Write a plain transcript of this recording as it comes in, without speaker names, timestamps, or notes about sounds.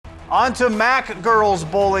On to MAC girls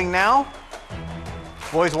bowling now.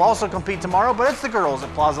 Boys will also compete tomorrow, but it's the girls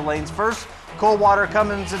at Plaza Lanes first. Coldwater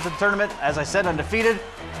comes into the tournament, as I said, undefeated.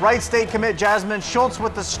 Wright State commit Jasmine Schultz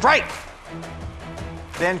with the strike.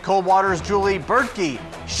 Then Coldwater's Julie Bertke.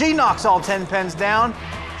 She knocks all 10 pins down.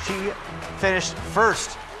 She finished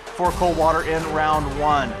first for Coldwater in round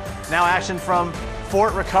 1. Now action from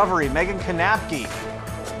Fort Recovery. Megan Kanapke.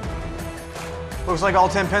 Looks like all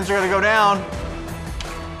 10 pins are going to go down.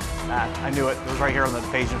 I knew it. It was right here on the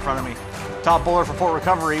page in front of me. Top bowler for Fort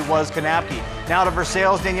Recovery was Kanapke. Now to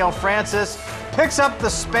Versailles, Danielle Francis picks up the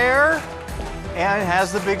spare and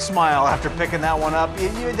has the big smile after picking that one up. You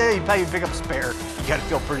pick up spare, you got to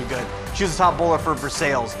feel pretty good. She was the top bowler for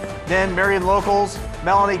Versailles. Then Marion Locals,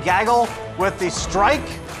 Melanie Gaggle with the strike.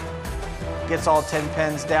 Gets all 10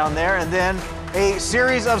 pins down there. And then a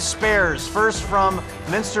series of spares. First from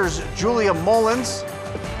Minster's Julia Mullins.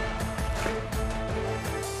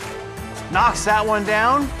 Knocks that one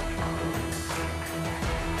down.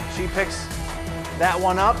 She picks that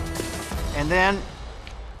one up. And then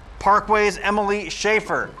Parkway's Emily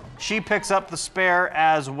Schaefer. She picks up the spare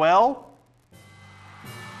as well.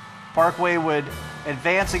 Parkway would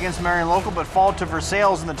advance against Marion Local, but fall to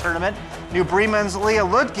Versailles in the tournament. New Bremen's Leah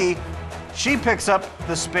Ludke. She picks up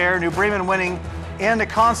the spare. New Bremen winning in the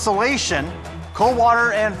consolation.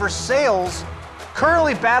 Coldwater and Versailles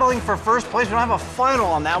currently battling for first place. We don't have a final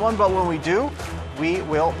on that one, but when we do, we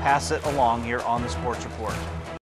will pass it along here on the Sports Report.